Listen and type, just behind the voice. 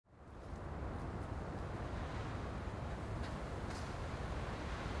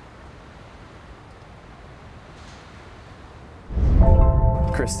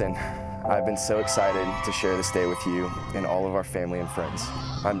Kristen, I've been so excited to share this day with you and all of our family and friends.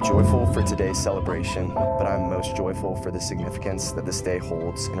 I'm joyful for today's celebration, but I'm most joyful for the significance that this day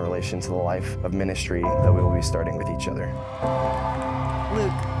holds in relation to the life of ministry that we will be starting with each other.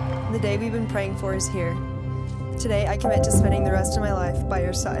 Luke, the day we've been praying for is here. Today, I commit to spending the rest of my life by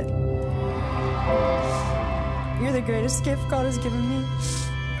your side. You're the greatest gift God has given me,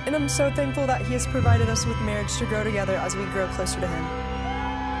 and I'm so thankful that He has provided us with marriage to grow together as we grow closer to Him.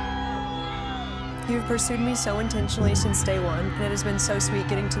 You have pursued me so intentionally since day one, and it has been so sweet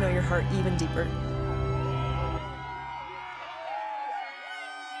getting to know your heart even deeper.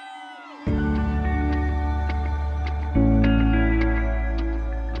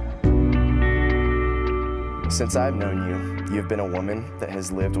 Since I've known you, you've been a woman that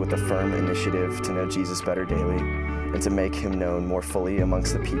has lived with a firm initiative to know Jesus better daily and to make Him known more fully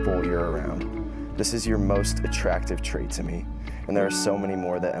amongst the people you're around. This is your most attractive trait to me, and there are so many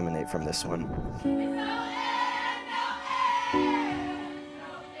more that emanate from this one.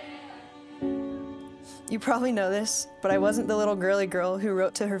 You probably know this, but I wasn't the little girly girl who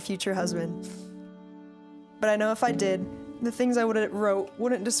wrote to her future husband. But I know if I did, the things I wrote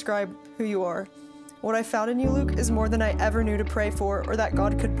wouldn't describe who you are. What I found in you, Luke, is more than I ever knew to pray for or that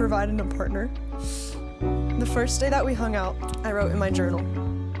God could provide in a partner. The first day that we hung out, I wrote in my journal.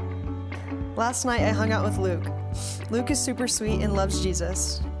 Last night, I hung out with Luke. Luke is super sweet and loves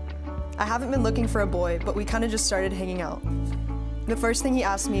Jesus. I haven't been looking for a boy, but we kind of just started hanging out. The first thing he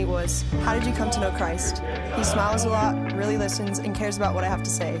asked me was, how did you come to know Christ? He smiles a lot, really listens, and cares about what I have to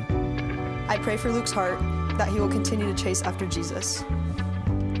say. I pray for Luke's heart that he will continue to chase after Jesus.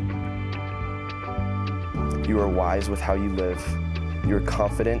 You are wise with how you live. You are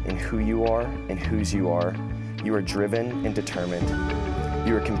confident in who you are and whose you are. You are driven and determined.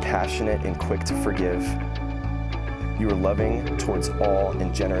 You are compassionate and quick to forgive. You are loving towards all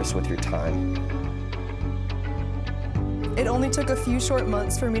and generous with your time. It only took a few short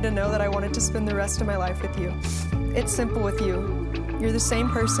months for me to know that I wanted to spend the rest of my life with you. It's simple with you. You're the same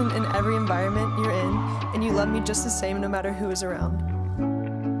person in every environment you're in, and you love me just the same no matter who is around.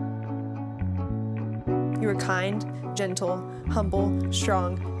 You are kind, gentle, humble,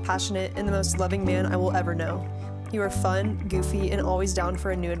 strong, passionate, and the most loving man I will ever know. You are fun, goofy, and always down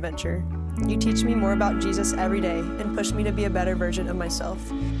for a new adventure. You teach me more about Jesus every day and push me to be a better version of myself.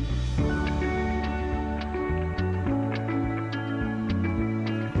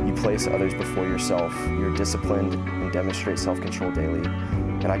 You place others before yourself. You're disciplined and demonstrate self-control daily.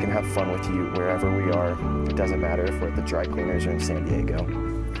 And I can have fun with you wherever we are. It doesn't matter if we're at the dry cleaners or in San Diego.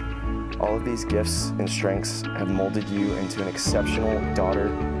 All of these gifts and strengths have molded you into an exceptional daughter,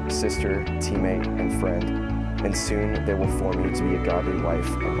 sister, teammate, and friend. And soon they will form you to be a godly wife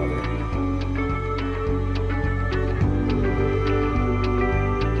and mother.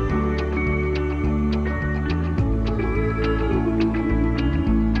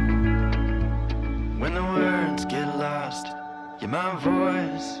 When the words get lost, you're my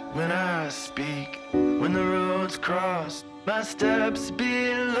voice when I speak. When the road's crossed, my steps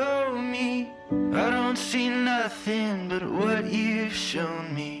below me. I don't see nothing but what you've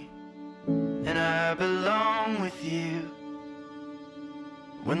shown me, and I belong with you.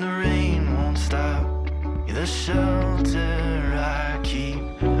 When the rain won't stop, you're the shelter I keep.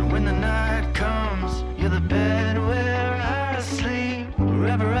 And when the night comes, you're the bed where I sleep.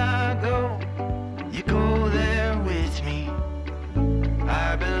 Wherever I go, you go there with me.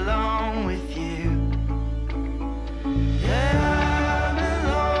 I belong with you. Yeah, I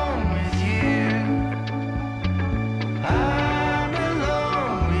belong with you. I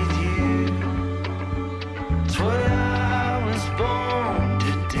belong with you. It's what I was born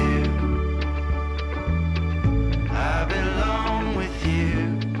to do. I belong with you.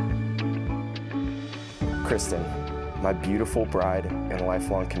 Kristen, my beautiful bride and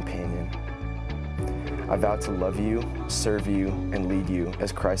lifelong companion. I vow to love you, serve you, and lead you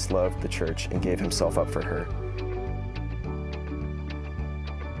as Christ loved the church and gave Himself up for her.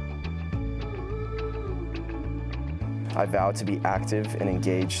 I vow to be active and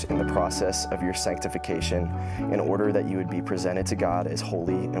engaged in the process of your sanctification in order that you would be presented to God as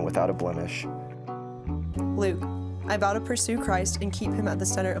holy and without a blemish. Luke, I vow to pursue Christ and keep Him at the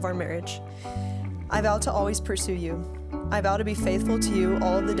center of our marriage. I vow to always pursue you. I vow to be faithful to you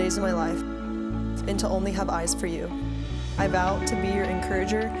all of the days of my life and to only have eyes for you. I vow to be your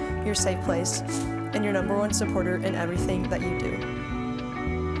encourager, your safe place, and your #1 supporter in everything that you do.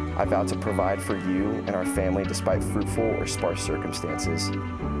 I vow to provide for you and our family despite fruitful or sparse circumstances.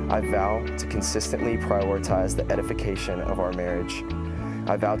 I vow to consistently prioritize the edification of our marriage.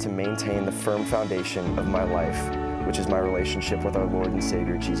 I vow to maintain the firm foundation of my life which is my relationship with our Lord and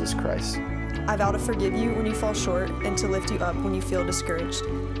Savior, Jesus Christ. I vow to forgive you when you fall short and to lift you up when you feel discouraged.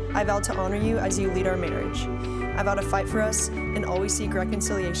 I vow to honor you as you lead our marriage. I vow to fight for us and always seek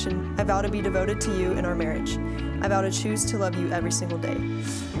reconciliation. I vow to be devoted to you in our marriage. I vow to choose to love you every single day.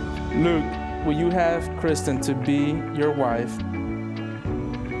 Luke, will you have Kristen to be your wife?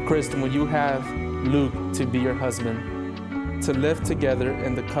 Kristen, will you have Luke to be your husband, to live together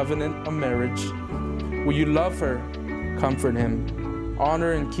in the covenant of marriage? Will you love her, comfort him,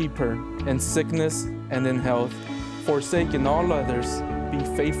 honor and keep her in sickness and in health, forsaking all others, be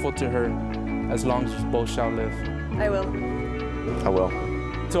faithful to her as long as you both shall live? I will. I will.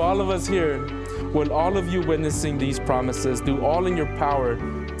 To all of us here, will all of you witnessing these promises do all in your power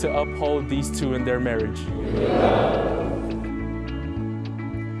to uphold these two in their marriage?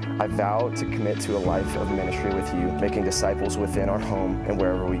 I vow to commit to a life of ministry with you, making disciples within our home and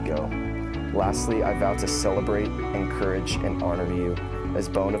wherever we go. Lastly, I vow to celebrate, encourage, and honor you as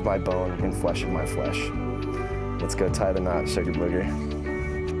bone of my bone and flesh of my flesh. Let's go tie the knot, sugar booger.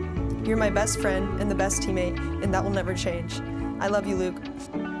 You're my best friend and the best teammate, and that will never change. I love you, Luke.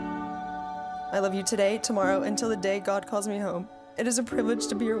 I love you today, tomorrow, until the day God calls me home. It is a privilege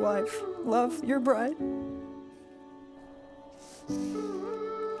to be your wife. Love, your bride.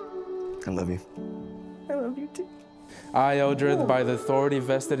 I love you. I love you too. I, Eldred, by the authority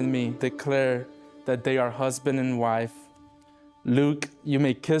vested in me, declare that they are husband and wife. Luke, you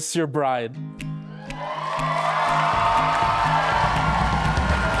may kiss your bride.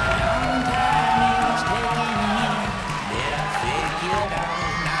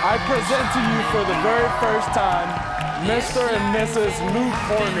 I present to you for the very first time, Mr. and Mrs. Luke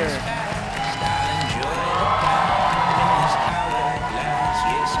Horner.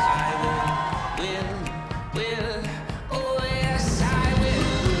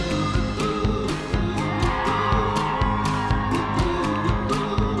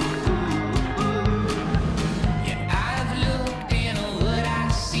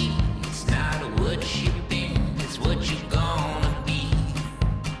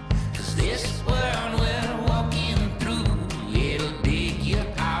 This world we're walking through, it'll dig you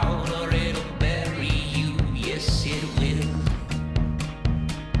out of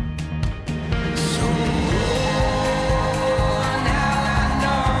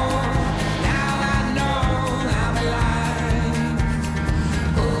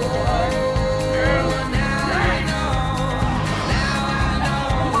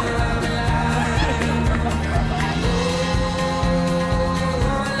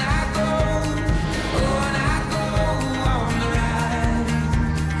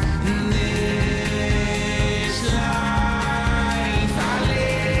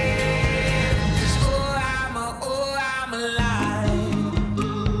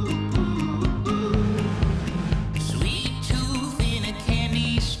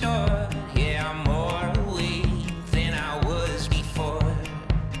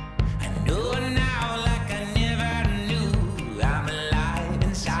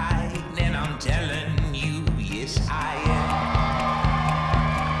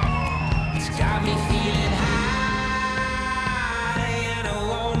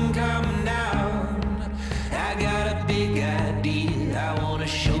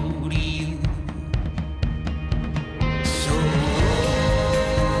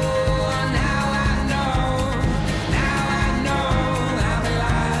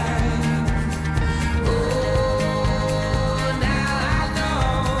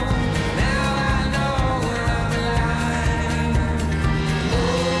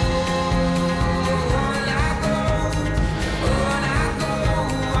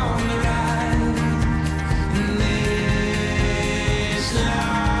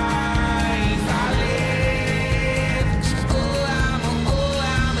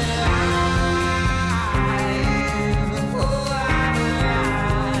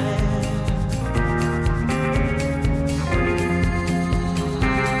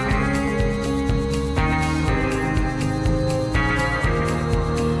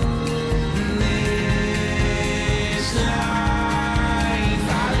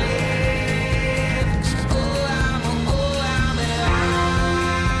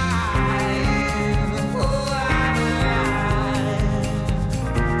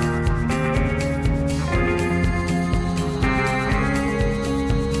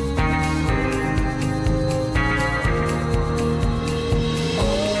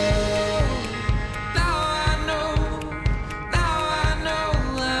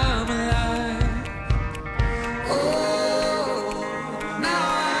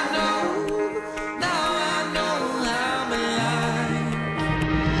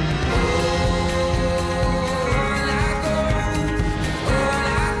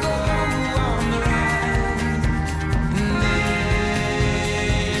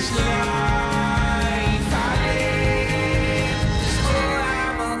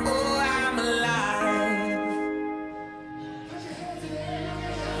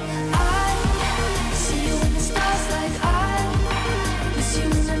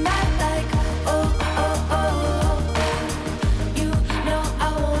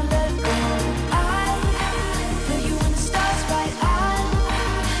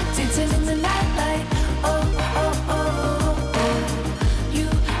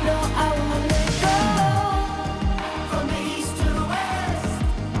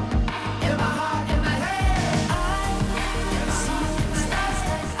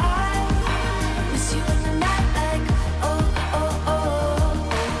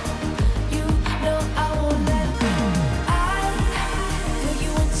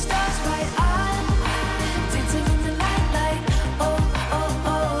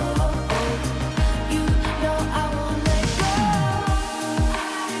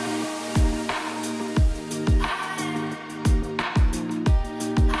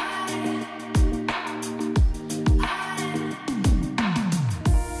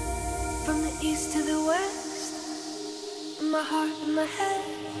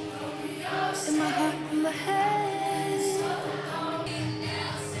head, in my heart, in my head.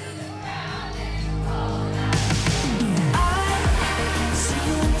 I see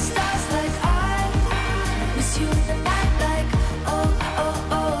you in the stars like I miss you in the night like oh,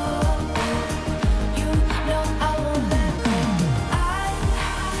 oh, oh. You know I won't let go. I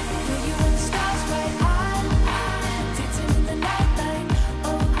feel you in the stars right. I'm dancing in the night like oh,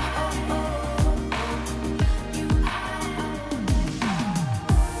 oh, oh. You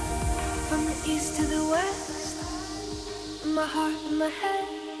from the east to the west, in my heart, in my head,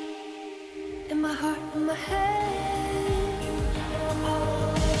 in my heart, in my head.